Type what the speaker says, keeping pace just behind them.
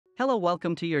Hello,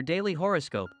 welcome to your daily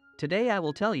horoscope. Today I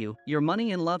will tell you your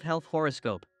money and love health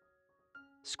horoscope.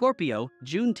 Scorpio,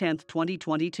 June 10,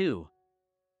 2022.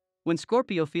 When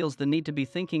Scorpio feels the need to be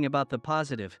thinking about the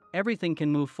positive, everything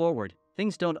can move forward.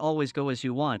 Things don't always go as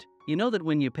you want. You know that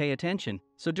when you pay attention,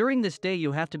 so during this day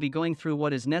you have to be going through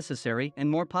what is necessary and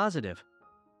more positive.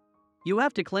 You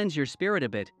have to cleanse your spirit a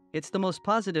bit. It's the most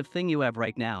positive thing you have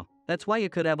right now. That's why you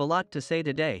could have a lot to say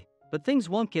today. But things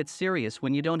won't get serious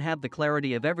when you don't have the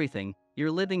clarity of everything you're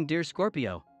living, dear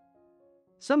Scorpio.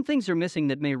 Some things are missing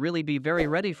that may really be very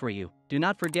ready for you. Do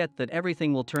not forget that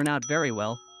everything will turn out very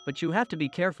well, but you have to be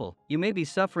careful. You may be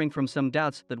suffering from some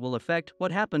doubts that will affect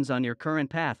what happens on your current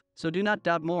path, so do not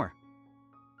doubt more.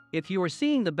 If you are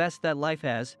seeing the best that life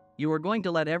has, you are going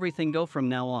to let everything go from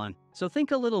now on, so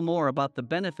think a little more about the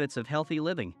benefits of healthy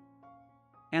living.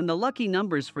 And the lucky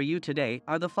numbers for you today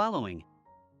are the following: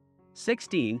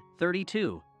 16,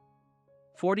 32,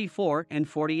 44, and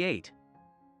 48.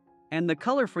 And the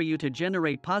color for you to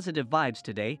generate positive vibes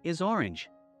today is orange.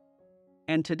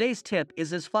 And today's tip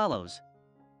is as follows.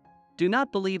 Do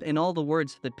not believe in all the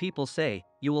words that people say.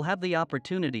 You will have the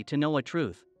opportunity to know a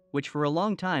truth, which for a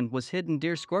long time was hidden,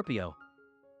 dear Scorpio.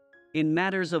 In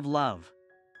matters of love,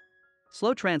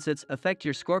 slow transits affect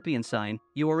your Scorpion sign.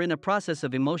 You are in a process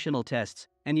of emotional tests,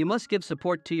 and you must give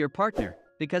support to your partner,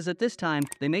 because at this time,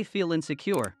 they may feel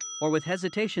insecure, or with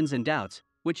hesitations and doubts,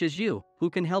 which is you, who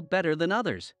can help better than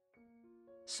others.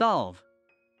 Solve.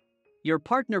 Your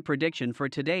partner prediction for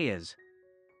today is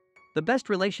the best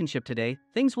relationship today.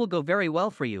 Things will go very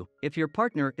well for you. If your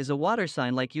partner is a water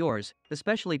sign like yours,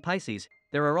 especially Pisces,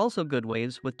 there are also good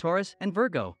waves with Taurus and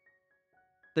Virgo.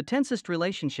 The tensest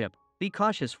relationship, be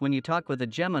cautious when you talk with a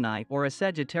Gemini or a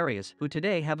Sagittarius who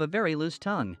today have a very loose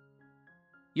tongue.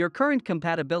 Your current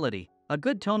compatibility, a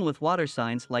good tone with water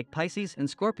signs like Pisces and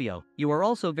Scorpio. You are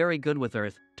also very good with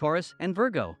Earth, Taurus, and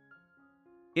Virgo.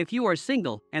 If you are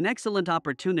single, an excellent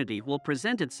opportunity will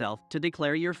present itself to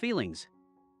declare your feelings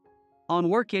on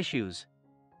work issues.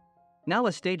 Now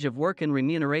a stage of work and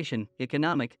remuneration,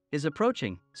 economic, is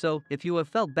approaching, so if you have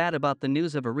felt bad about the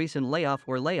news of a recent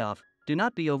layoff, do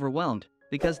not be overwhelmed,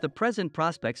 because the present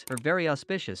prospects are very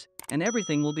auspicious, and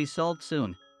everything will be solved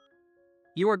soon.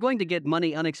 You are going to get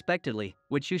money unexpectedly,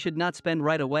 which you should not spend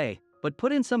right away, but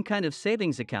put in some kind of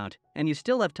savings account, and you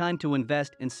still have time to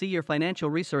invest and see your financial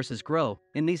resources grow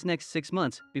in these next 6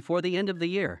 months before the end of the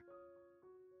year.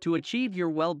 To achieve your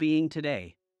well-being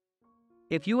today.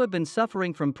 If you have been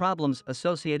suffering from problems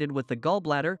associated with the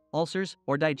gallbladder, ulcers,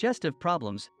 or digestive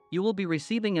problems, you will be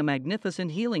receiving a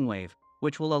magnificent healing wave,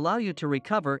 which will allow you to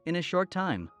recover in a short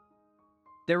time.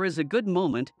 There is a good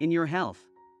moment in your health.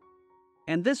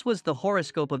 And this was the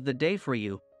horoscope of the day for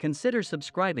you. Consider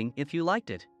subscribing if you liked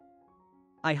it.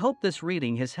 I hope this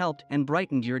reading has helped and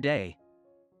brightened your day.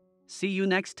 See you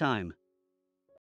next time.